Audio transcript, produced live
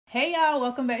Hey y'all,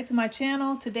 welcome back to my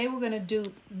channel. Today we're going to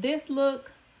do this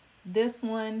look, this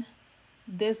one,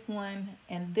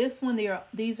 and this one.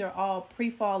 These are all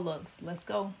pre-fall looks. Let's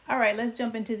go. All right, let's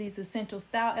jump into these essential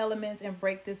style elements and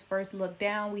break this first look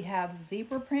down. We have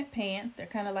zebra print pants. They're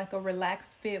kind of like a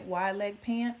relaxed fit wide leg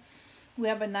pant. We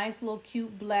have a nice little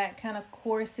cute black kind of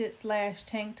corset slash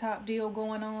tank top deal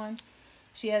going on.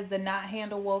 She has the knot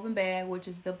handle woven bag, which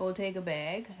is the Bottega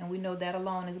bag. And we know that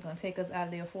alone is going to take us out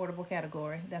of the affordable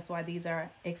category. That's why these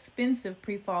are expensive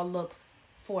pre-fall looks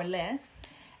for less.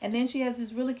 And then she has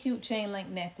this really cute chain link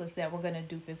necklace that we're going to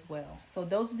dupe as well. So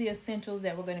those are the essentials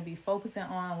that we're going to be focusing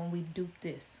on when we dupe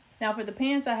this. Now for the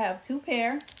pants, I have two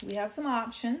pair. We have some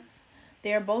options.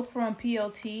 They're both from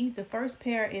PLT. The first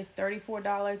pair is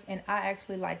 $34, and I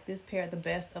actually like this pair the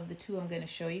best of the two I'm going to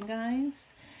show you guys.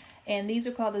 And these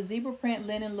are called the zebra print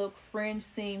linen look fringe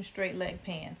seam straight leg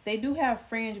pants. They do have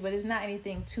fringe, but it's not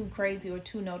anything too crazy or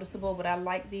too noticeable. But I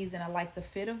like these and I like the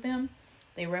fit of them.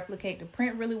 They replicate the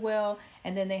print really well.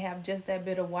 And then they have just that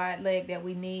bit of wide leg that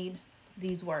we need.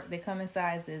 These work. They come in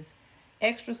sizes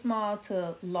extra small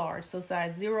to large. So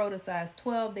size 0 to size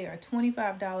 12. They are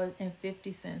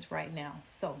 $25.50 right now.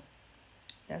 So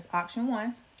that's option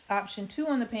 1. Option 2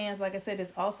 on the pants, like I said,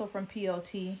 is also from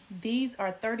PLT. These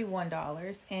are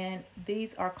 $31, and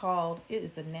these are called, it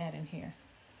is a gnat in here.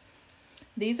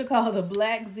 These are called the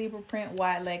black zebra print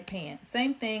wide leg pants.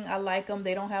 Same thing, I like them.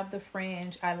 They don't have the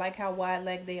fringe. I like how wide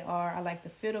leg they are. I like the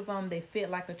fit of them. They fit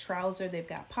like a trouser. They've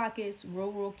got pockets,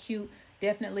 real cute.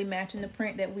 Definitely matching the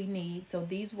print that we need. So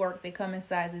these work. They come in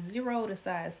sizes 0 to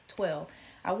size 12.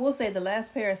 I will say the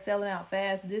last pair is selling out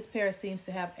fast. This pair seems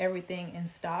to have everything in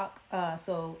stock.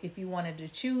 So if you wanted to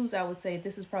choose, I would say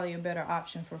this is probably a better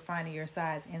option for finding your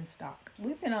size in stock.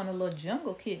 We've been on a little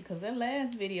jungle kit because that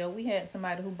last video we had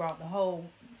somebody who brought the whole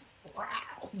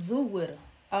zoo with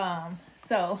her.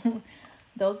 So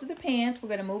those are the pants. We're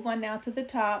going to move on now to the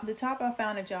top. The top I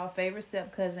found at y'all favorite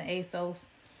step cousin ASOS.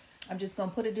 I'm just going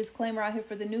to put a disclaimer out here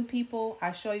for the new people.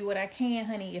 I show you what I can,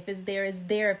 honey. If it's there, it's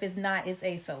there. If it's not, it's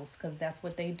ASOS, because that's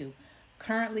what they do.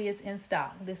 Currently, it's in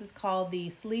stock. This is called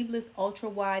the sleeveless ultra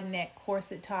wide neck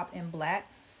corset top in black.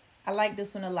 I like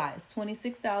this one a lot. It's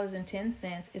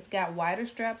 $26.10. It's got wider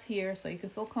straps here so you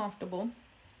can feel comfortable.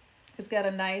 It's got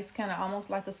a nice kind of almost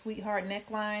like a sweetheart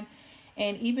neckline.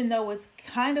 And even though it's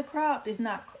kind of cropped, it's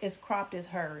not as cropped as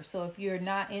hers. So if you're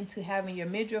not into having your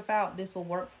midriff out, this will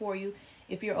work for you.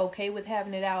 If you're okay with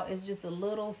having it out, it's just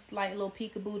a slight little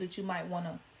peekaboo that you might want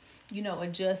to,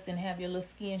 adjust and have your little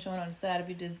skin showing on the side. If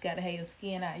you just got to have your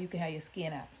skin out, you can have your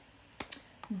skin out.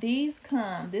 This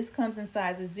comes in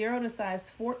sizes 0 to size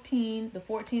 14. The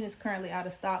 14 is currently out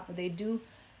of stock, but they do,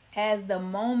 as the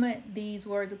moment these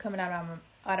words are coming out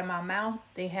of my mouth,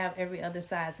 they have every other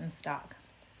size in stock.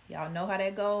 Y'all know how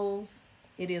that goes.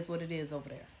 It is what it is over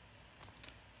there.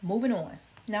 Moving on.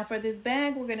 Now for this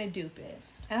bag, we're going to dupe it.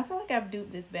 And I feel like I've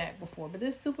duped this bag before, but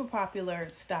this super popular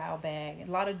style bag, a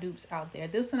lot of dupes out there.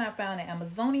 This one I found at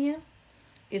Amazonian.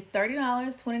 It's $30,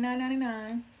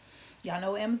 $29.99. Y'all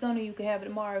know Amazonian, you can have it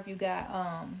tomorrow if you got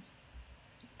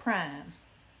Prime.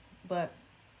 But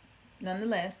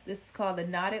nonetheless, this is called the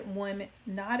knotted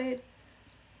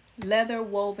leather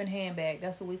woven handbag.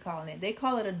 That's what we call it. They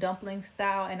call it a dumpling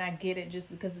style, and I get it just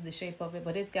because of the shape of it,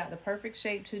 but it's got the perfect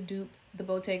shape to dupe the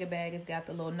Bottega bag. It's got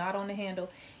the little knot on the handle.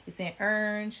 It's in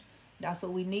orange. That's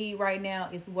what we need right now.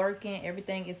 It's working.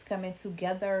 Everything is coming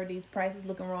together. These prices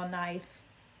looking real nice.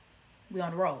 We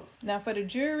on the road. Now for the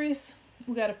jewelries,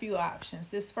 we got a few options.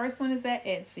 This first one is at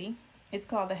Etsy. It's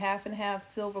called the half and half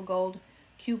silver gold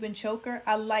Cuban choker.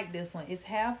 I like this one. It's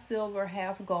half silver,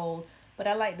 half gold. But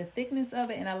I like the thickness of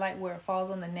it, and I like where it falls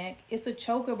on the neck. It's a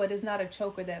choker, but it's not a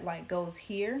choker that like goes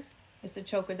here. It's a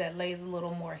choker that lays a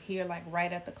little more here, like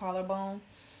right at the collarbone.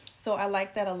 So I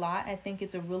like that a lot. I think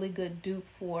it's a really good dupe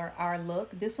for our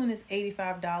look. This one is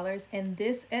 $85. And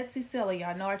this Etsy seller,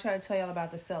 y'all know I try to tell y'all about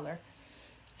the seller,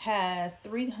 has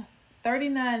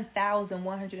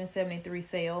 39,173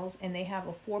 sales. And they have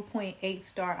a 4.8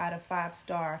 star out of 5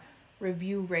 star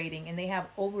review rating, and they have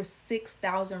over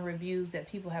 6,000 reviews that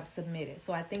people have submitted.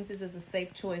 So I think this is a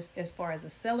safe choice as far as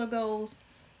the seller goes.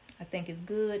 I think it's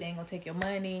good. They ain't gonna take your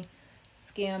money,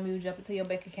 scam you, jump into your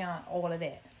bank account, all of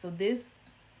that. So this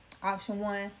option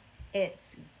 1,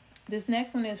 Etsy. This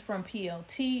next one is from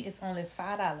PLT. It's only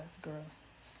 $5, girl.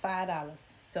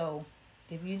 $5. So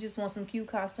if you just want some cute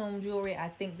costume jewelry, I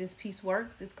think this piece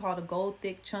works. It's called a gold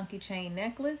thick chunky chain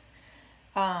necklace.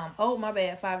 Oh my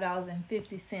bad,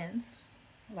 $5.50.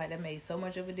 Like that made so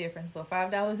much of a difference, but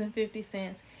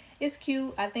 $5.50. It's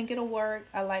cute. I think it'll work.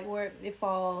 I like where it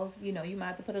falls. You might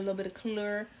have to put a little bit of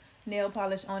clear nail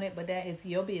polish on it, but that is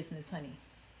your business, honey.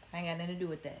 I ain't got nothing to do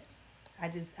with that.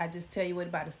 I just tell you where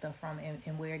to buy the stuff from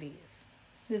and where it is.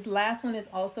 This last one is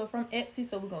also from Etsy,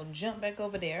 so we're going to jump back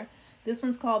over there. This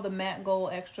one's called the Matte Gold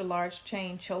Extra Large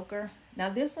Chain Choker. Now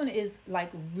this one is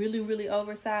like really, really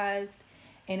oversized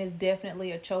and is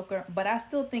definitely a choker, but I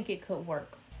still think it could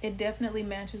work. It definitely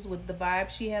matches with the vibe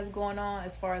she has going on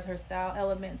as far as her style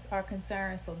elements are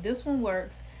concerned. So this one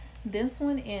works. This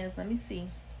one is, let me see,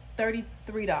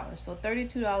 $33. So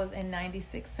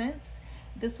 $32.96.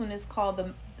 This one is called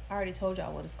the, I already told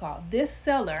y'all what it's called. This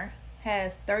seller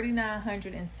has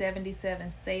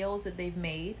 3,977 sales that they've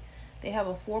made. They have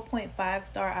a 4.5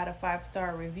 star out of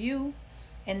 5-star review,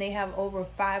 and they have over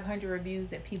 500 reviews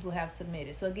that people have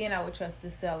submitted. So again, I would trust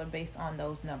this seller based on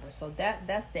those numbers. So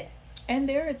that's that. And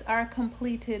there is our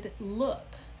completed look.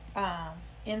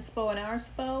 Inspo and our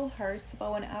spo, her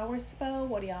spo and our spo.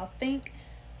 What do y'all think?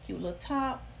 Cute little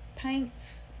top,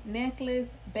 pants,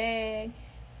 necklace, bag,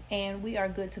 and we are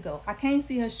good to go. I can't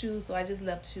see her shoes, so I just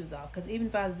left the shoes off, because even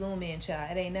if I zoom in,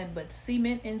 child, it ain't nothing but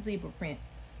cement and zebra print.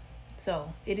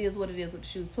 So it is what it is with the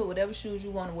shoes. Put whatever shoes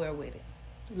you want to wear with it,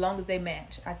 as long as they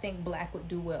match. I think black would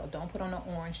do well. Don't put on the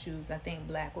orange shoes. I think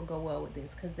black will go well with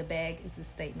this, because the bag is the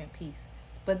statement piece.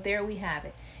 But there we have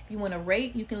it. If you want to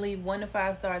rate, you can leave 1 to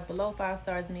 5 stars. Below 5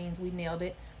 stars means we nailed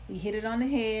it. We hit it on the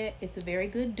head. It's a very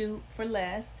good dupe for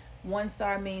less. 1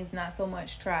 star means not so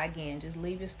much. Try again. Just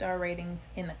leave your star ratings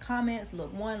in the comments.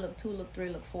 Look 1, look 2, look 3,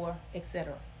 look 4,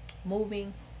 etc.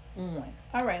 Moving on.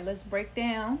 All right, let's break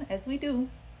down, as we do,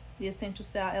 the essential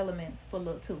style elements for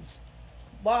look 2.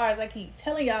 Bars, I keep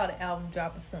telling y'all the album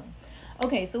dropping soon.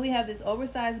 Okay, so we have this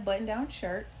oversized button-down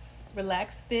shirt,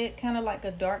 relaxed fit, kind of like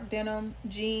a dark denim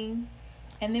jean.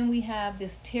 And then we have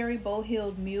this Terry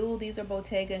bow-heeled mule. These are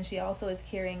Bottega, and she also is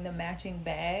carrying the matching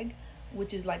bag,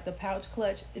 which is like the pouch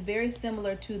clutch, very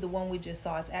similar to the one we just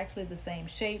saw. It's actually the same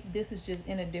shape. This is just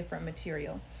in a different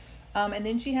material. And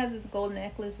then she has this gold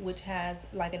necklace, which has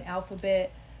like an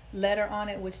alphabet letter on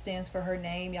it, which stands for her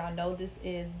name. Y'all know this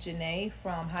is Janae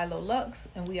from High Low Luxe,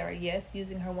 and we are, yes,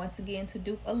 using her once again to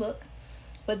dupe a look.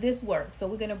 But this works, so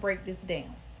we're going to break this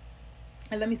down.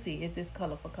 And let me see if this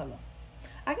color for color.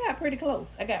 I got pretty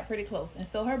close. And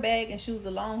so her bag and shoes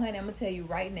alone, honey, I'm going to tell you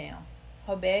right now,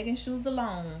 her bag and shoes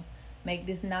alone make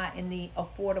this not in the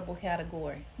affordable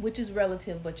category, which is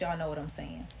relative, but y'all know what I'm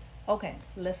saying. Okay,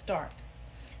 let's start.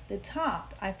 The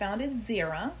top, I found it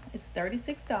ZARA. It's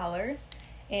 $36.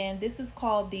 And this is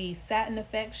called the Satin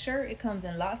Effect shirt. It comes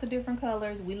in lots of different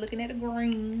colors. We're looking at a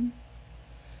green.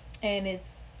 And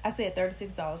it's, I said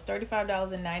 $36,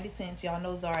 $35.90. Y'all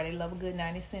know ZARA, they love a good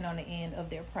 90 cents on the end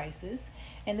of their prices.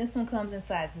 And this one comes in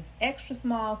sizes extra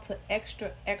small to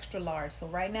extra, extra large. So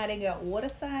right now they got order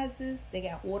sizes. They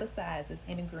got order sizes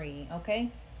in the green, okay?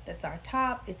 That's our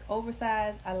top. It's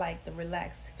oversized. I like the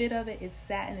relaxed fit of it. It's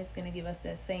satin. It's going to give us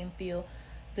that same feel.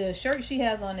 The shirt she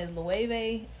has on is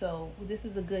Loewe, so this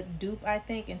is a good dupe, I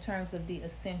think, in terms of the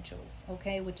essentials,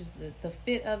 okay? Which is the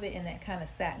fit of it and that kind of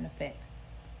satin effect.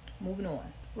 Moving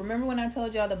on. Remember when I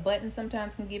told y'all the buttons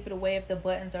sometimes can give it away if the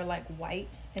buttons are like white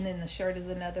and then the shirt is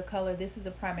another color? This is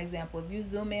a prime example. If you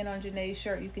zoom in on Janae's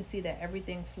shirt, you can see that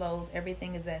everything flows.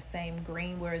 Everything is that same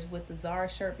green, whereas with the ZARA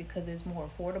shirt, because it's more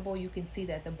affordable, you can see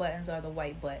that the buttons are the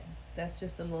white buttons. That's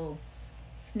just a little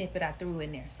snippet I threw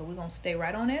in there. So we're going to stay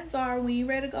right on that ZARA. When you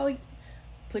ready to go,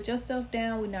 put your stuff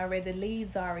down. We're not ready to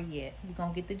leave ZARA yet. We're going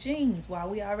to get the jeans while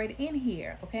we already in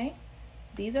here, okay?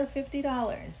 These are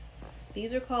 $50.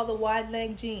 These are called the wide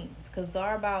leg jeans, because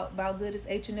ZARA about good as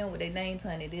H&M with their names,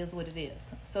 honey. It is what it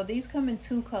is. So these come in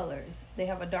 2 colors. They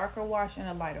have a darker wash and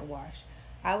a lighter wash.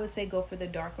 I would say go for the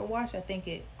darker wash. I think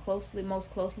it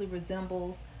most closely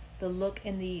resembles the look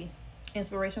in the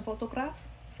inspiration photograph.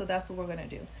 So that's what we're going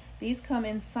to do. These come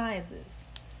in sizes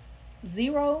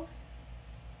 0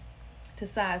 to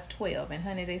size 12. And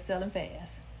honey, they selling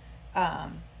fast.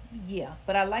 Yeah,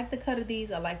 but I like the cut of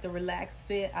these. I like the relaxed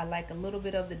fit. I like a little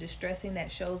bit of the distressing that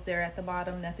shows there at the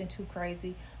bottom. Nothing too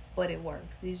crazy, but it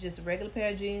works. These just a regular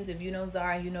pair of jeans. If you know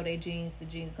ZARA, you know they jeans. The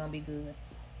jeans gonna be good.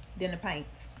 Then the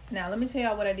pants. Now let me tell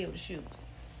y'all what I did with the shoes.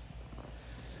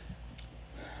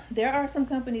 There are some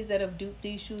companies that have duped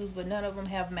these shoes, but none of them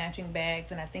have matching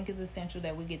bags, and I think it's essential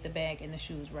that we get the bag and the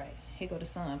shoes right. Here go the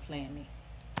sun playing me.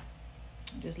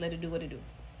 Just let it do what it do.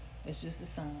 It's just the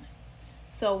sun.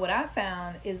 So what I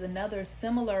found is another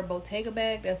similar Bottega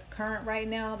bag that's current right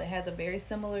now that has a very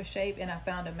similar shape, and I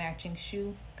found a matching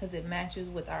shoe because it matches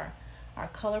with our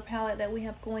color palette that we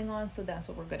have going on. So that's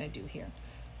what we're going to do here.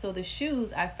 So the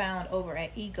shoes I found over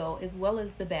at Ego, as well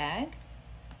as the bag.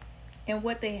 And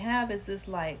what they have is this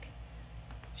like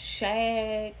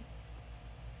shag,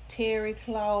 terry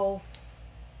cloth,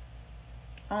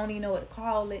 I don't even know what to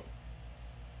call it,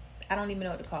 I don't even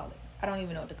know what to call it. I don't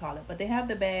even know what to call it, but they have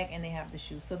the bag and they have the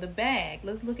shoe. So the bag,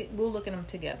 we'll look at them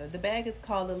together. The bag is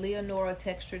called the Leonora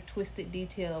Textured Twisted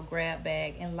Detail Grab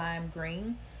Bag in lime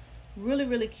green. Really,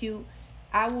 really cute.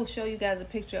 I will show you guys a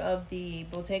picture of the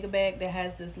Bottega bag that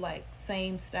has this like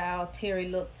same style terry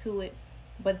look to it.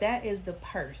 But that is the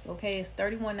purse, okay? It's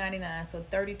 $31.99, so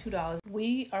 $32.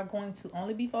 We are going to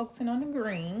only be focusing on the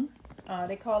green.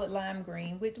 They call it lime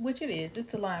green, which it is.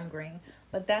 It's a lime green,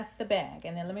 but that's the bag.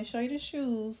 And then let me show you the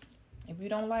shoes. If you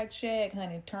don't like shag,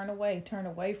 honey, turn away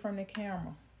from the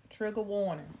camera. Trigger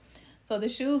warning. So the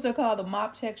shoes are called the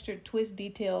Mop Textured Twist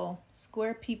Detail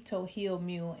Square Peep Toe Heel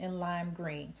Mule in lime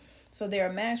green. So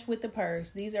they're matched with the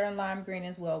purse. These are in lime green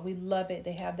as well. We love it.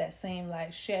 They have that same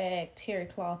like shag terry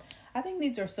cloth. I think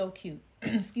these are so cute.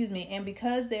 Excuse me. And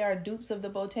because they are dupes of the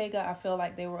Bottega, I feel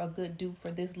like they were a good dupe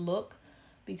for this look.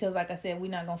 Because like I said, we're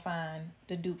not going to find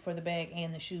the dupe for the bag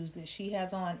and the shoes that she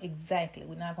has on exactly.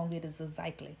 We're not going to get it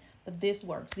exactly. But this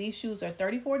works. These shoes are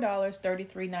 $34,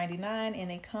 $33.99,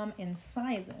 and they come in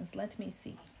sizes. Let me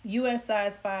see. US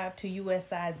size 5 to US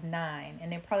size 9.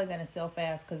 And they're probably going to sell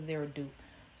fast because they're a dupe.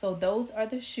 So those are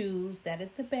the shoes. That is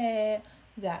the bag.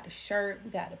 We got the shirt. We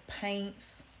got the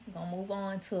paints. We're going to move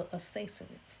on to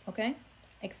accessories. Okay?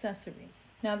 Accessories.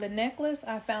 Now the necklace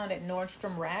I found at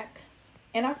Nordstrom Rack.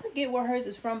 And I forget where hers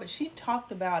is from, but she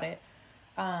talked about it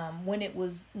when it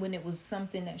was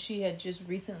something that she had just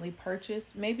recently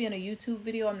purchased. Maybe in a YouTube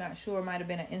video, I'm not sure. It might have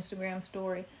been an Instagram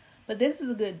story. But this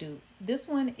is a good dupe. This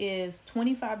one is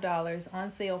 $25 on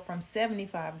sale from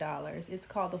 $75. It's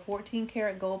called the 14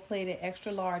 karat gold plated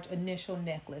extra large initial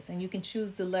necklace. And you can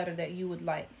choose the letter that you would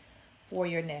like for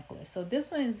your necklace. So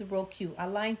this one is real cute. I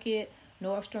like it.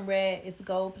 Nordstrom Rack. It's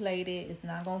gold plated. It's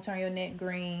not going to turn your neck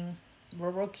green.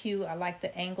 Real cute. I like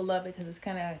the angle of it because it's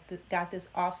kind of got this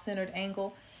off-centered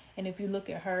angle. And if you look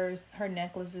at hers, her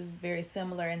necklace is very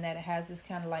similar in that it has this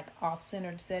kind of like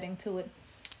off-centered setting to it.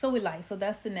 So we like. So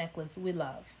that's the necklace we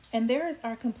love. And there is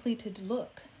our completed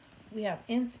look. We have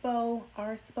inspo,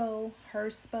 ourspo,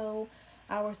 herspo,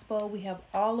 ourspo. We have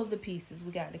all of the pieces.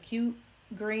 We got the cute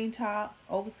green top,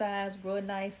 oversized, real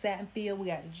nice satin feel. We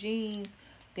got the jeans.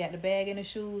 We got the bag and the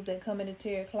shoes that come in the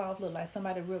terry cloth. Look like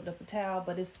somebody ripped up a towel,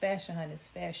 but it's fashion, honey. It's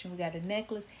fashion. We got the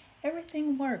necklace.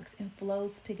 Everything works and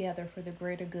flows together for the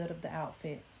greater good of the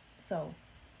outfit. So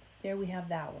there we have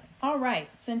that one. All right,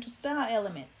 central style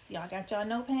elements. Y'all got y'all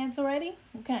notepads already?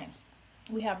 Okay.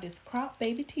 We have this crop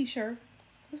baby t-shirt.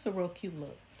 This is a real cute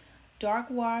look. Dark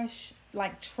wash,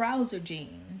 like trouser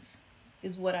jeans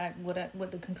is what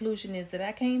the conclusion is that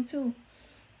I came to.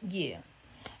 Yeah.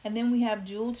 And then we have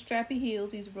jeweled strappy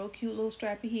heels. These real cute little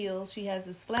strappy heels. She has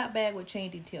this flat bag with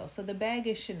chain detail. So the bag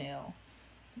is Chanel.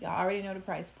 Y'all already know the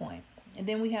price point. And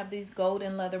then we have these gold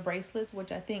and leather bracelets,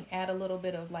 which I think add a little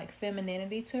bit of like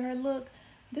femininity to her look.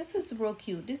 This is real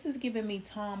cute. This is giving me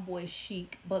tomboy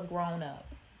chic, but grown up.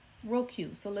 Real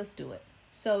cute. So let's do it.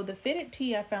 So the fitted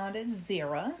tee I found at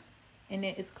ZARA. And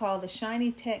it's called the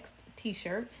Shiny Text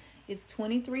t-shirt. It's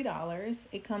 $23.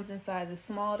 It comes in sizes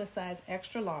small to size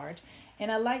extra large.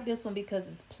 And I like this one because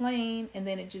it's plain and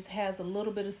then it just has a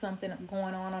little bit of something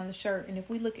going on the shirt. And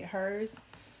if we look at hers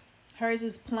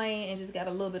is plain and just got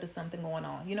a little bit of something going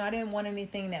on. You know, I didn't want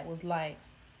anything that was like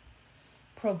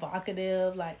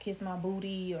provocative, like kiss my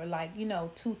booty or like, you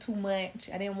know, too much.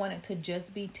 I didn't want it to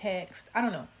just be text. I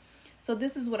don't know. So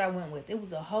this is what I went with. It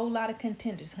was a whole lot of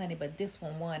contenders, honey, but this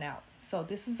one won out. So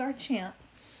this is our champ.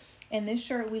 And this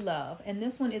shirt we love. And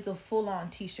this one is a full-on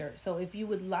t-shirt. So if you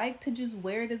would like to just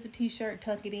wear it as a t-shirt,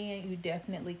 tuck it in, you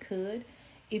definitely could.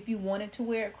 If you wanted to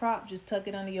wear it cropped, just tuck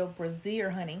it under your brassiere,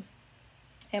 honey.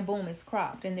 And boom, it's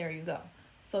cropped. And there you go.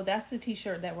 So that's the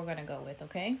t-shirt that we're going to go with,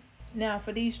 okay? Now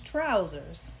for these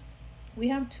trousers, we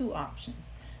have two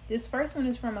options. This first one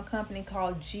is from a company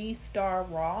called G-Star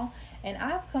Raw, and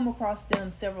I've come across them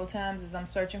several times as I'm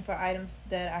searching for items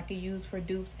that I could use for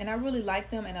dupes, and I really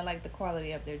like them and I like the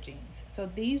quality of their jeans. So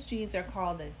these jeans are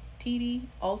called the TD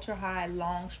Ultra High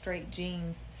Long Straight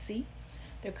Jeans C.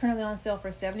 They're currently on sale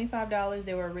for $75.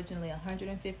 They were originally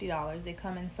 $150. They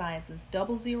come in sizes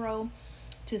 00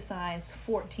 to size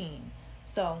 14.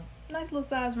 So nice little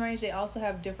size range. They also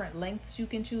have different lengths you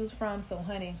can choose from. So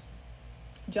honey,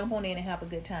 jump on in and have a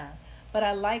good time. But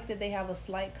I like that they have a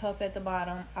slight cuff at the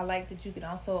bottom. I like that you can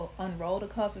also unroll the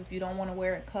cuff if you don't want to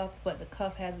wear it cuffed, but the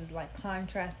cuff has this like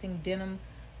contrasting denim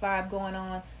vibe going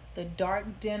on. The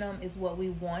dark denim is what we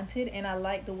wanted, and I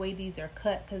like the way these are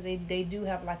cut because they do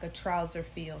have like a trouser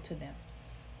feel to them.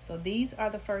 So these are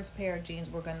the first pair of jeans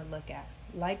we're going to look at.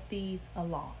 Like these a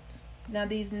lot. Now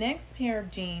these next pair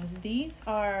of jeans, these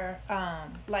are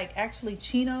like actually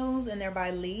chinos, and they're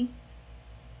by Lee.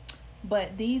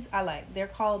 But these I like. They're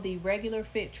called the regular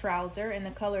fit trouser, and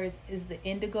the color is the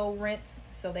indigo rinse.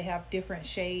 So they have different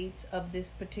shades of this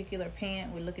particular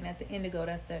pant. We're looking at the indigo.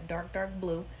 That's the dark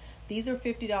blue. These are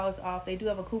 $50 off. They do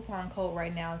have a coupon code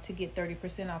right now to get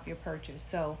 30% off your purchase.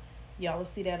 So y'all will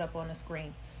see that up on the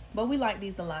screen. But we like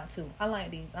these a lot too. I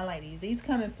like these. These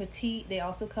come in petite. They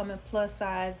also come in plus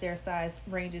size. Their size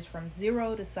ranges from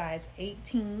 0 to size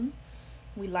 18.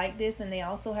 We like this, and they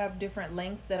also have different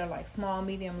lengths that are like small,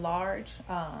 medium, large.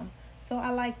 So I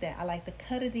like that. I like the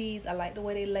cut of these. I like the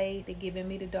way they lay. They're giving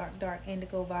me the dark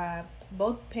indigo vibe.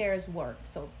 Both pairs work,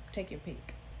 so take your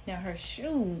pick. Now her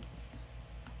shoes.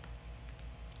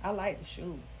 I like the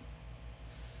shoes.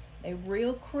 They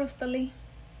real crystally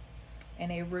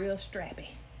and they real strappy.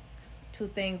 Two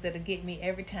things that'll get me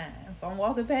every time. If I'm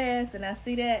walking past and I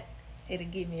see that, it'll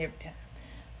get me every time.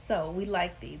 So we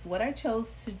like these. What I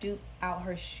chose to dupe out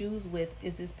her shoes with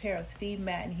is this pair of Steve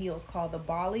Madden heels called the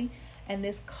Bali. And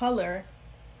this color,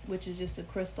 which is just a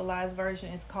crystallized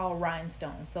version, is called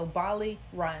Rhinestone. So Bali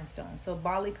Rhinestone. So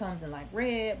Bali comes in like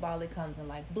red, Bali comes in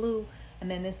like blue, and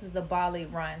then this is the Bali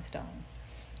Rhinestones.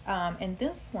 And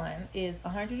this one is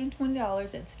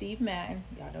 $120 at Steve Madden.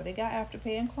 Y'all know they got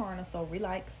Afterpay and Klarna, so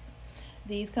relax.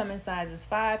 These come in sizes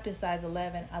 5 to size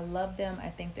 11. I love them. I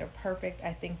think they're perfect.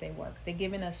 I think they work. They're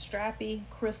giving us strappy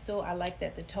crystal. I like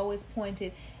that the toe is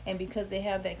pointed, and because they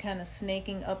have that kind of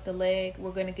snaking up the leg,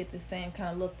 we're going to get the same kind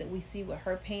of look that we see with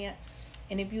her pant.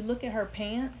 And if you look at her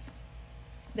pants,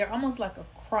 they're almost like a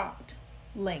cropped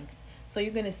length. So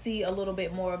you're going to see a little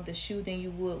bit more of the shoe than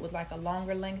you would with like a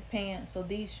longer length pant. So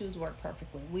these shoes work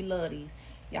perfectly. We love these.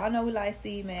 Y'all know we like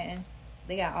Steve Madden.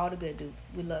 They got all the good dupes.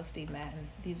 We love Steve Madden.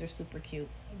 These are super cute.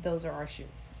 Those are our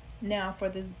shoes. Now for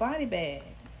this body bag.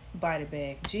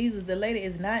 Jesus, the lady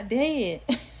is not dead.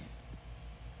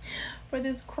 For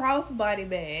this crossbody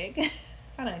bag.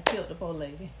 I done killed the poor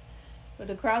lady. For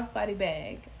the crossbody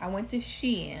bag, I went to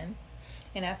Shein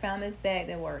and I found this bag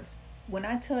that works. When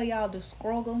I tell y'all the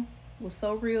struggle was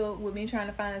so real with me trying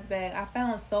to find this bag, I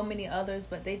found so many others,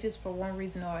 but they just for one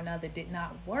reason or another did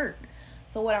not work.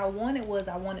 So what I wanted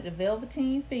the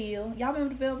velveteen feel. Y'all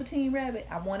remember the velveteen rabbit?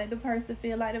 I wanted the purse to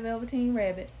feel like the velveteen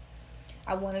rabbit.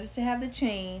 I wanted it to have the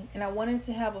chain, and I wanted it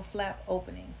to have a flap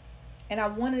opening. And I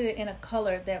wanted it in a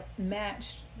color that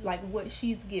matched like what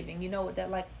she's giving, you know, with that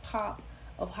like pop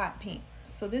of hot pink.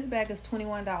 So this bag is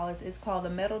 $21. It's called the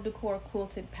Metal Decor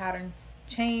Quilted Pattern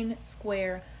Chain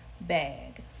Square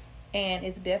Bag. And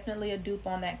it's definitely a dupe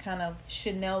on that kind of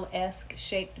Chanel-esque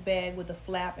shaped bag with a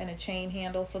flap and a chain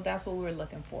handle. So that's what we were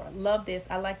looking for. Love this.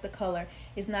 I like the color.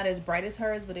 It's not as bright as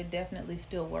hers, but it definitely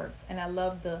still works. And I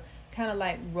love the kind of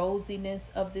like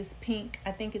rosiness of this pink.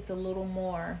 I think it's a little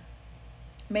more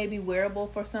maybe wearable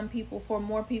for some people, for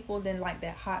more people than like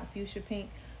that hot fuchsia pink.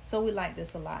 So we like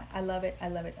this a lot. I love it. I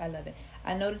love it. I love it.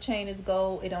 I know the chain is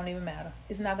gold. It don't even matter.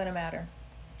 It's not going to matter.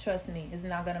 Trust me. It's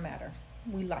not going to matter.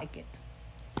 We like it.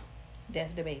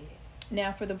 That's the bag.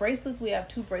 Now for the bracelets, we have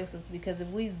 2 bracelets because if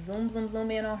we zoom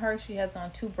in on her, she has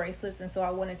on 2 bracelets, and so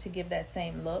I wanted to give that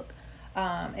same look.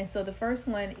 And so the first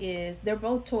one is, they're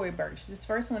both Tory Burch. This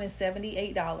first one is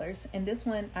 $78, and this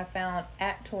one I found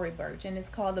at Tory Burch, and it's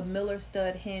called the Miller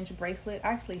Stud Hinge Bracelet. I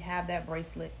actually have that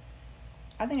bracelet.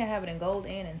 I think I have it in gold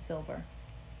and in silver.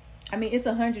 I mean, it's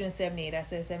 $178. I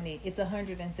said 78. It's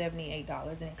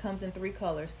 $178, and it comes in 3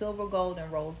 colors: silver, gold,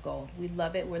 and rose gold. We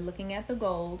love it. We're looking at the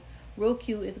gold. Real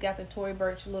cute. It's got the Tory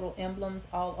Burch little emblems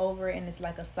all over it, and it's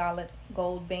like a solid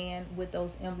gold band with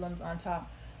those emblems on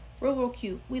top. Real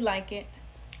cute. We like it.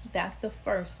 That's the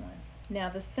first one. Now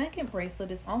the second bracelet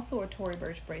is also a Tory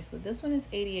Burch bracelet. This one is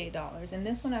 $88, and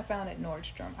this one I found at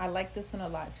Nordstrom. I like this one a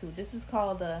lot too. This is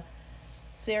called the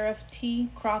Seraph T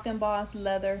Croc Embossed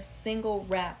Leather Single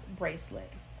Wrap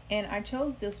Bracelet. And I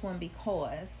chose this one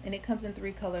because, and it comes in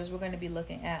 3 colors. We're going to be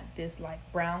looking at this like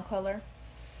brown color,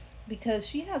 because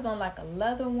she has on like a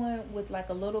leather one with like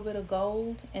a little bit of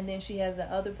gold, and then she has the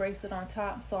other bracelet on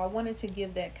top. So I wanted to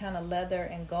give that kind of leather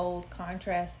and gold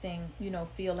contrasting, you know,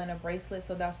 feel in a bracelet.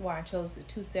 So that's why I chose the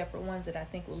 2 separate ones that I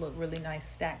think will look really nice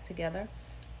stacked together.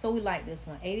 So we like this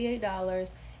one.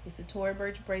 $88. It's a Tory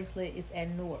Burch bracelet. It's at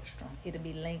Nordstrom. It'll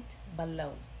be linked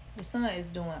below. The sun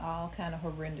is doing all kind of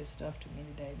horrendous stuff to me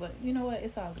today, but you know what?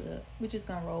 It's all good. We're just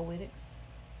gonna roll with it.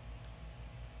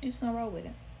 Just gonna roll with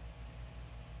it.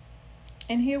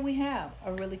 And here we have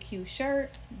a really cute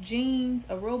shirt, jeans,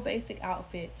 a real basic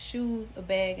outfit, shoes, a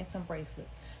bag, and some bracelets.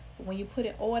 But when you put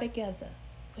it all together,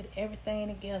 put everything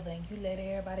together, and you let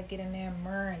everybody get in there and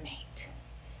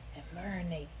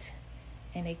marinate,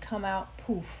 and they come out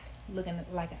poof, looking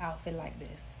like an outfit like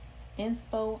this.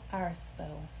 Inspo,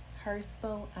 ourspo,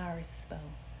 herspo, ourspo,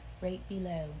 right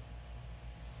below.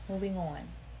 moving on.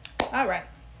 All right.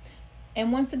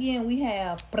 And once again, we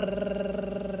have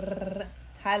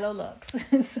high-low looks.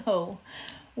 So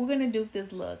we're going to dupe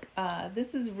this look.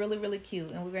 This is really, really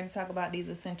cute. And we're going to talk about these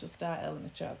essential style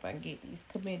elements, y'all, if I can get these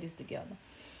committees together.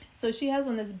 So she has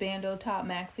on this bandeau top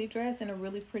maxi dress in a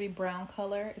really pretty brown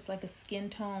color. It's like a skin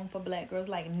tone for black girls,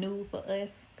 like nude for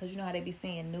us. Because you know how they be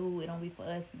saying nude, it don't be for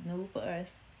us, nude for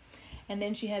us. And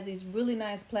then she has these really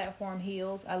nice platform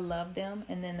heels. I love them.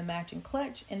 And then the matching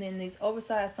clutch. And then these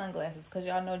oversized sunglasses. Because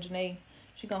y'all know Janae,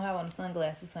 she going to have on the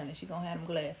sunglasses, honey. She going to have them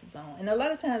glasses on. And a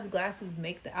lot of times glasses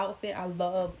make the outfit. I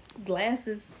love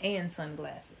glasses and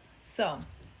sunglasses. So,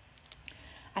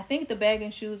 I think the bag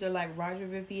and shoes are like Roger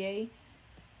Vivier.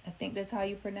 I think that's how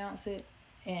you pronounce it.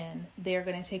 And they're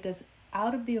going to take us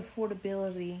out of the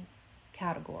affordability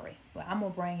category. But I'm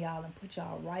going to bring y'all and put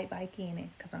y'all right back in it.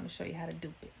 Because I'm going to show you how to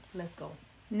dupe it. Let's go.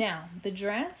 Now, the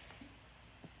dress.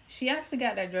 She actually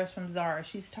got that dress from ZARA.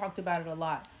 She's talked about it a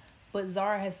lot. But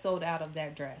ZARA has sold out of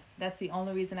that dress. That's the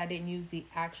only reason I didn't use the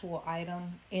actual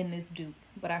item in this dupe.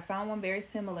 But I found one very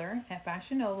similar at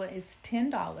Fashion Nova. It's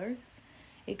 $10.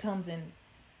 It comes in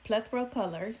plethora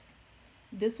colors.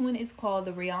 This one is called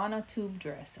the Rihanna tube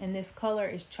dress. And this color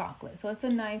is chocolate. So it's a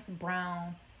nice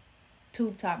brown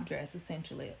tube top dress,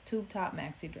 essentially. A tube top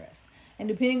maxi dress. And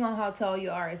depending on how tall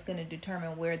you are, it's going to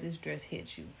determine where this dress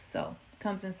hits you. So it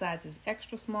comes in sizes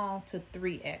extra small to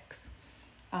 3X.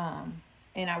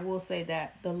 And I will say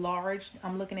that the large,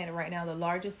 I'm looking at it right now, the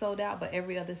large is sold out, but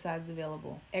every other size is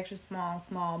available. Extra small,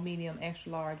 small, medium,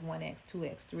 extra large, 1X,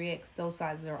 2X, 3X. Those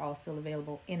sizes are all still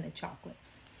available in the chocolate.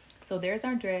 So there's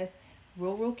our dress.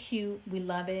 Real, real cute. We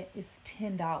love it. It's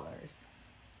 $10.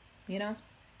 You know?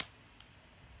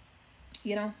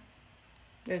 You know?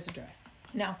 There's a dress.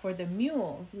 Now for the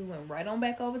mules, we went right on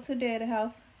back over to Daddy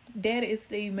house. Daddy is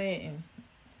Steve Madden.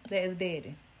 That is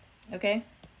Daddy. Okay?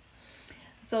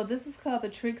 So this is called the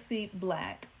Trixie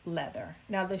Black Leather.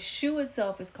 Now the shoe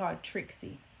itself is called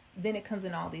Trixie. Then it comes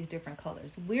in all these different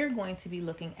colors. We're going to be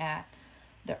looking at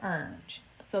the orange.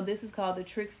 So this is called the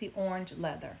Trixie Orange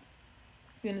Leather.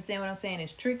 You understand what I'm saying?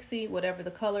 It's Trixie, whatever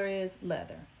the color is,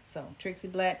 leather. So Trixie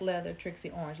Black Leather,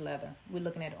 Trixie Orange Leather. We're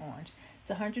looking at orange.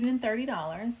 It's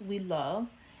 $130. We love.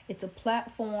 It's a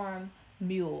platform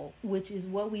mule, which is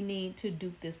what we need to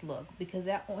dupe this look, because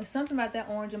that something about that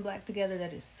orange and black together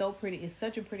that is so pretty. It's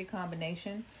such a pretty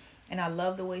combination, and I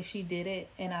love the way she did it,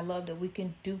 and I love that we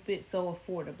can dupe it so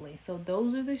affordably. So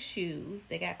those are the shoes.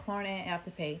 They got Klarna and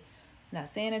Afterpay. Not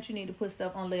saying that you need to put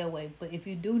stuff on layaway, but if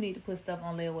you do need to put stuff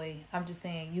on layaway, I'm just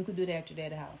saying you could do that at your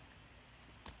dad's house.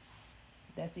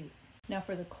 That's it. Now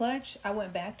for the clutch, I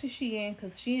went back to Shein,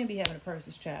 because Shein be having a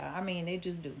purses, child. I mean, they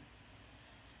just do.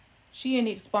 Shein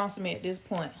need to sponsor me at this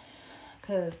point,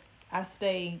 because I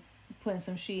stay putting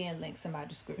some Shein links in my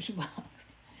description box.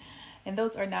 And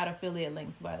those are not affiliate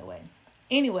links, by the way.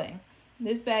 Anyway,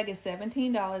 this bag is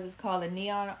 $17. It's called a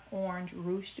neon orange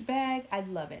ruched bag. I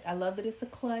love it. I love that it's a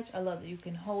clutch. I love that you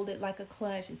can hold it like a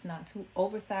clutch. It's not too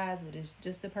oversized, but it's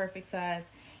just the perfect size.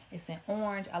 It's in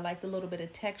orange. I like the little bit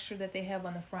of texture that they have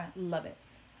on the front. Love it.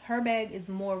 Her bag is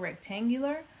more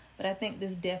rectangular, but I think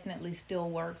this definitely still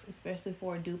works, especially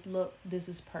for a dupe look. This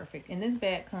is perfect. And this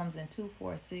bag comes in 2,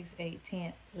 4, 6, 8,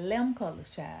 10 11 colors,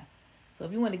 child. So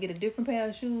if you want to get a different pair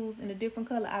of shoes in a different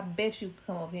color, I bet you could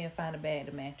come over here and find a bag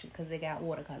to match it, because they got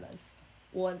watercolors.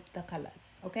 Watercolors,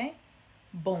 okay?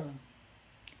 Boom.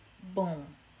 Boom.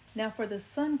 Now for the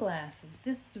sunglasses,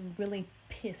 this really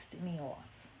pissed me off.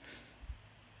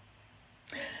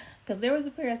 Because there was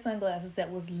a pair of sunglasses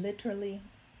that was literally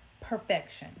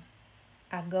perfection.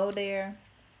 I go there,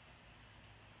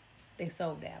 they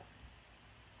sold out.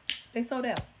 They sold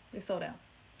out. They sold out.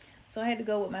 So I had to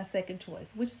go with my second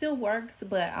choice, which still works,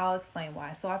 but I'll explain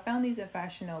why. So I found these at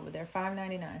Fashion Nova. They're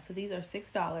 $5.99. So these are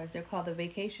 $6. They're called the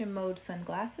Vacation Mode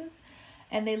Sunglasses.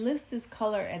 And they list this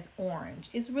color as orange.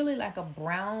 It's really like a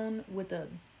brown with a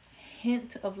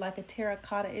hint of like a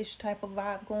terracotta-ish type of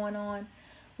vibe going on,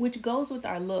 which goes with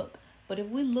our look. But if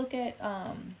we look at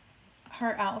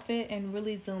her outfit and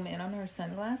really zoom in on her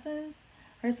sunglasses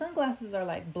are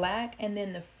like black, and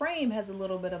then the frame has a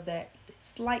little bit of that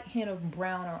slight hint of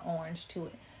brown or orange to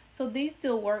it. So these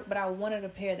still work, but I wanted a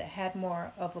pair that had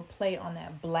more of a play on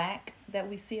that black that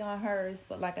we see on hers.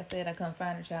 But like I said, I couldn't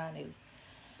find a child, and it was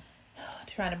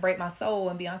trying to break my soul,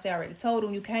 and Beyonce already told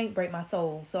him you can't break my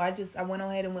soul. So I went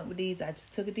ahead and went with these. I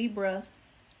just took a deep breath,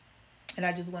 and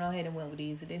I just went ahead and went with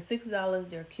these. They're $6.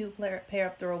 They're a cute pair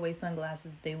of throwaway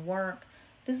sunglasses. They work.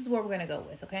 This is what we're going to go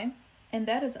with, okay? And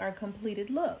that is our completed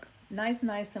look. Nice,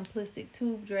 simplistic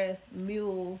tube dress,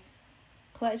 mules,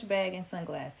 clutch bag, and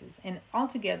sunglasses. And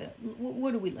altogether,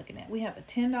 what are we looking at? We have a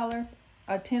 $10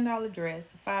 a $10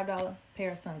 dress, $5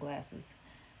 pair of sunglasses,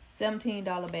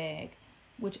 $17 bag,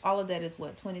 which all of that is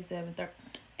what, 27, 30,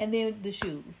 and then the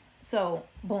shoes. So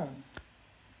boom,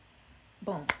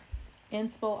 boom.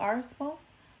 Inspo, ourspo,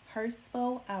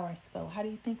 herspo, ourspo. How do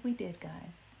you think we did,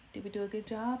 guys? Did we do a good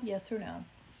job? Yes or no?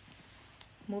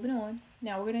 Moving on.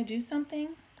 Now we're going to do something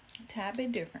a tad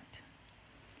bit different.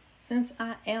 Since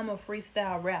I am a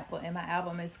freestyle rapper and my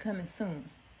album is coming soon,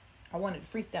 I wanted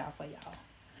to freestyle for y'all.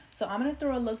 So I'm going to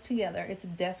throw a look together. It's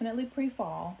definitely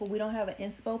pre-fall, but we don't have an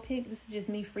inspo pic. This is just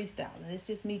me freestyling. It's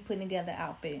just me putting together the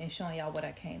outfit and showing y'all what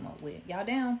I came up with. Y'all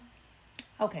down?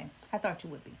 Okay, I thought you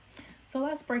would be. So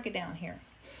let's break it down here.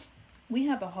 We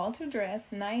have a halter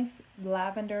dress, nice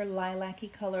lavender lilac-y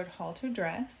colored halter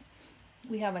dress.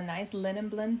 We have a nice linen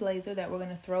blend blazer that we're going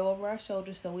to throw over our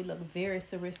shoulders so we look very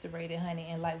sophisticated, honey,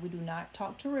 and like we do not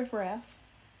talk to riffraff.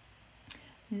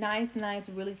 Nice,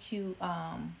 really cute,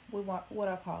 what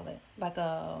I call it? Like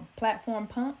a platform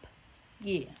pump.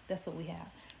 Yeah, that's what we have.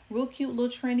 Real cute little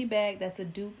trendy bag that's a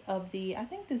dupe of the, I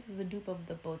think this is a dupe of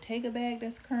the Bottega bag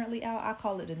that's currently out. I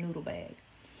call it a noodle bag.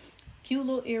 Cute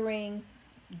little earrings.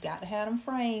 Got to have them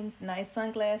frames. Nice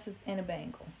sunglasses and a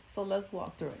bangle. So let's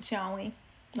walk through it, shall we?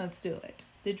 Let's do it.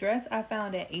 The dress I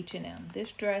found at H&M.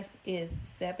 This dress is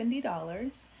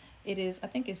 $70. It is, I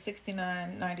think it's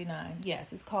 $69.99.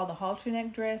 Yes, it's called the halter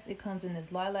neck dress. It comes in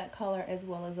this lilac color as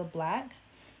well as a black.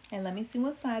 And let me see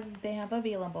what sizes they have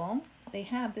available. They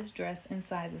have this dress in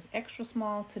sizes extra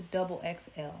small to double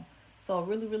XL. So a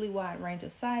really wide range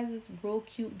of sizes. Real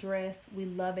cute dress. We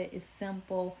love it. It's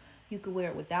simple. You could wear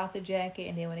it without the jacket,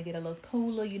 and then when it get a little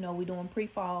cooler, you know, we're doing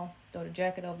pre-fall, throw the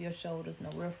jacket over your shoulders, no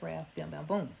riffraff, bam, bam,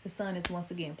 boom. The sun is once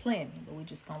again playing me, but we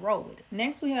just gonna roll with it.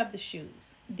 Next, we have the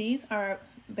shoes. These are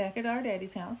back at our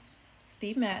daddy's house,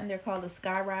 Steve Madden. They're called the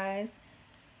Skyrise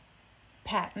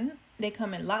Patent. They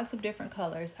come in lots of different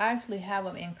colors. I actually have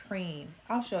them in cream.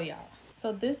 I'll show y'all.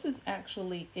 So this is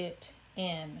actually it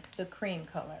in the cream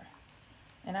color.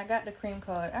 And I got the cream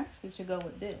color. Actually, should go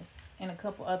with this and a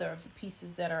couple other of the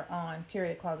pieces that are on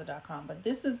curatedcloset.com. But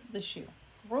this is the shoe.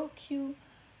 Real cute,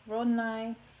 real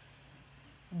nice,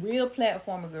 real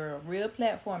platformer, girl. Real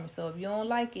platformer. So if you don't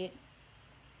like it,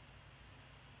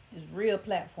 it's real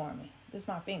platformy. This is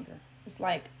my finger. It's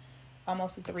like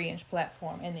almost a 3-inch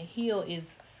platform. And the heel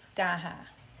is sky high.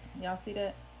 Y'all see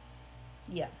that?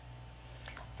 Yeah.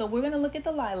 So we're going to look at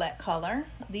the lilac color.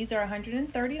 These are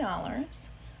 $130.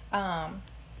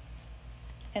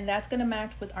 And that's going to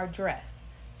match with our dress.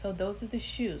 So those are the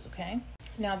shoes, okay?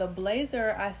 Now the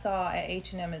blazer I saw at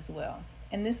H&M as well.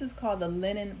 And this is called the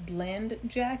linen blend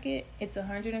jacket. It's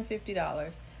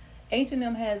 $150.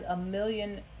 H&M has a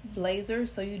million blazers,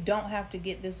 so you don't have to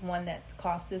get this one that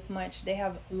costs this much. They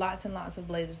have lots and lots of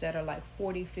blazers that are like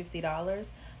 $40,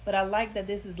 $50. But I like that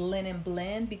this is linen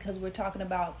blend because we're talking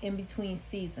about in between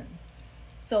seasons.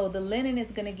 So the linen is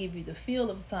going to give you the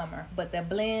feel of summer, but the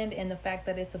blend and the fact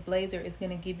that it's a blazer is going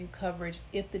to give you coverage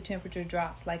if the temperature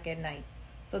drops like at night.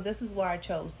 So this is why I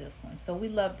chose this one. So we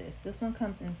love this. This one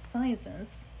comes in sizes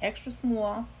extra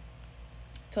small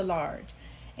to large.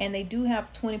 And they do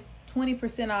have 20%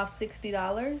 off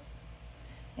 $60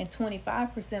 and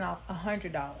 25% off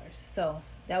 $100. So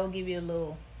that will give you a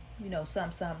little, you know,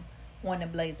 some on the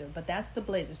blazer. But that's the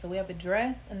blazer. So we have a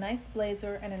dress, a nice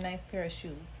blazer, and a nice pair of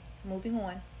shoes. Moving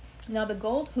on. Now the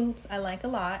gold hoops I like a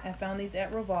lot. I found these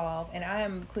at Revolve, and I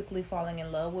am quickly falling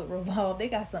in love with Revolve. They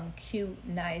got some cute,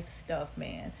 nice stuff,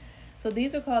 man. So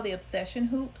these are called the Obsession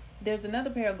hoops. There's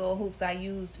another pair of gold hoops I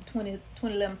used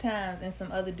 11 times in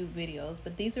some other dupe videos,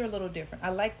 but these are a little different. I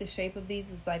like the shape of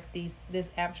these. It's like this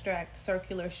abstract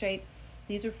circular shape.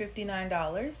 These are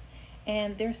 $59,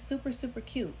 and they're super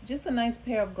cute. Just a nice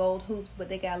pair of gold hoops, but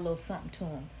they got a little something to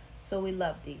them. So we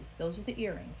love these. Those are the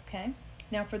earrings, okay?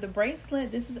 Now for the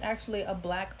bracelet, this is actually a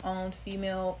black-owned,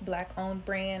 female black-owned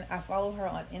brand. I follow her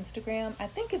on Instagram. I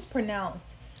think it's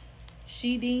pronounced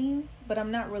Shedeen, but I'm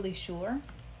not really sure.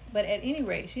 But at any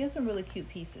rate, she has some really cute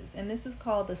pieces. And this is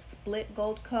called the split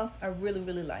gold cuff. I really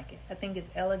like it. I think it's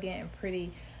elegant and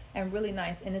pretty and really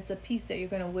nice. And it's a piece that you're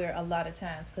going to wear a lot of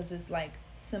times because it's like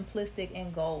simplistic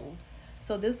and gold.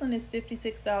 So this one is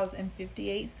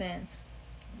 $56.58.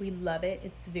 We love it.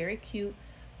 It's very cute.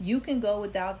 You can go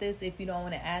without this if you don't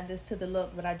want to add this to the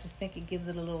look, but I just think it gives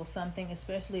it a little something,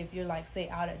 especially if you're like, say,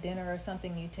 out at dinner or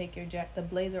something, you take your the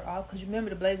blazer off, because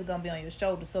remember the blazer going to be on your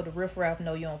shoulders, so the riffraff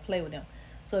know you don't play with them.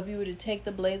 So if you were to take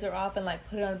the blazer off and like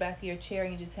put it on the back of your chair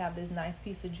and you just have this nice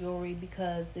piece of jewelry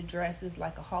because the dress is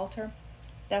like a halter,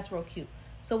 that's real cute.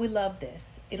 So we love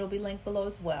this. It'll be linked below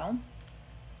as well.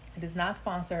 It is not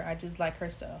sponsored. I just like her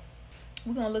stuff.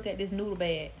 We're going to look at this noodle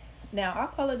bag. Now, I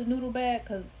call it the noodle bag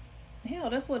because hell,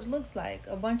 that's what it looks like.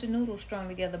 A bunch of noodles strung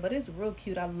together, but it's real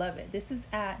cute. I love it. This is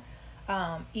at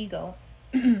Ego.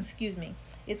 Excuse me.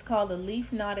 It's called the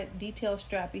Leaf Knotted Detail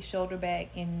Strappy Shoulder Bag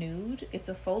in Nude. It's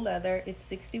a faux leather. It's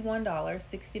 $61,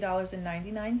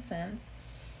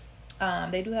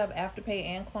 $60.99. They do have Afterpay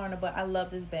and Klarna, but I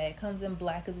love this bag. Comes in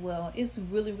black as well. It's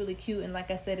really, really cute. And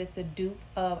like I said, it's a dupe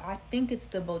of, I think it's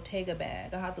the Bottega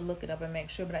bag. I'll have to look it up and make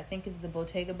sure, but I think it's the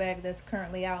Bottega bag that's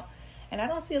currently out. And I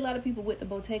don't see a lot of people with the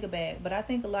Bottega bag, but I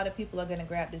think a lot of people are going to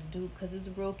grab this dupe because it's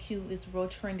real cute. It's real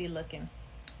trendy looking.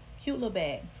 Cute little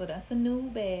bag. So that's a new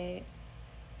bag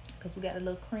because we got a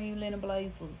little cream linen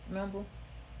blazers. Remember?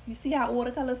 You see how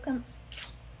watercolors come?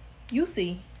 You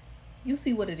see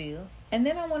what it is. And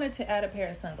then I wanted to add a pair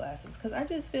of sunglasses because I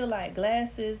just feel like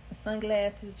glasses,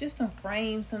 sunglasses, just some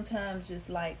frames sometimes just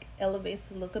like elevates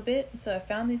the look a bit. So I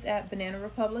found these at Banana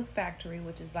Republic Factory,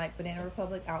 which is like Banana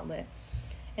Republic outlet.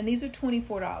 And these are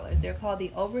 $24. They're called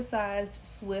the Oversized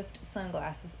Swift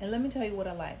sunglasses. And let me tell you what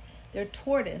I like. They're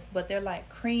tortoise, but they're like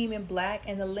cream and black.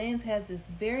 And the lens has this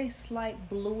very slight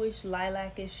bluish,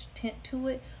 lilac-ish tint to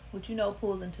it, which you know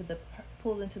pulls into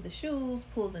the shoes,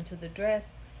 pulls into the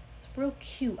dress. It's real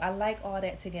cute. I like all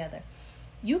that together.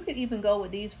 You could even go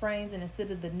with these frames, and instead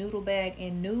of the noodle bag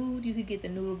in nude, you could get the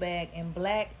noodle bag in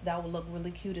black. That would look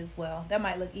really cute as well. That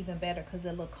might look even better because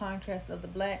the little contrast of the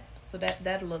black. So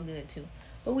that'll look good too.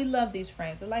 But we love these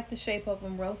frames. I like the shape of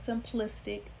them. Real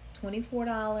simplistic.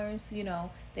 $24. You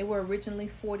know, they were originally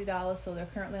 $40, so they're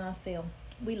currently on sale.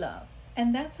 We love.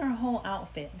 And that's our whole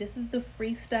outfit. This is the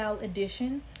freestyle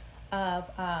edition of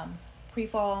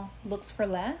pre-fall looks for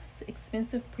less.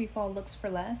 Expensive pre-fall looks for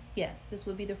less. Yes, this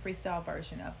would be the freestyle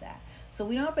version of that. So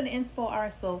we don't have an inspo,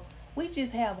 arspo. We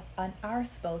just have an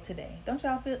arspo today. Don't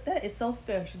y'all feel that is so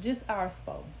special? Just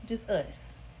arspo. Just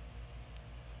us.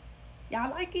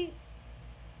 Y'all like it?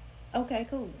 Okay,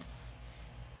 cool.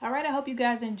 All right, I hope you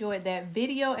guys enjoyed that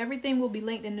video. Everything will be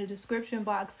linked in the description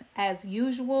box as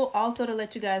usual. Also, to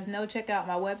let you guys know, check out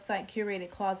my website,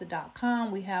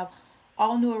 curatedcloset.com. We have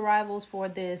all new arrivals for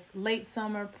this late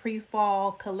summer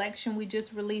pre-fall collection we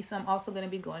just released. I'm also going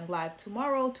to be going live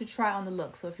tomorrow to try on the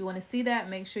look. So if you want to see that,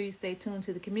 make sure you stay tuned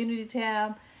to the community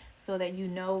tab so that you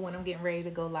know when I'm getting ready to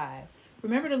go live.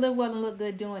 Remember to live well and look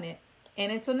good doing it.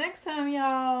 And until next time,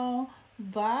 y'all,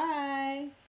 bye.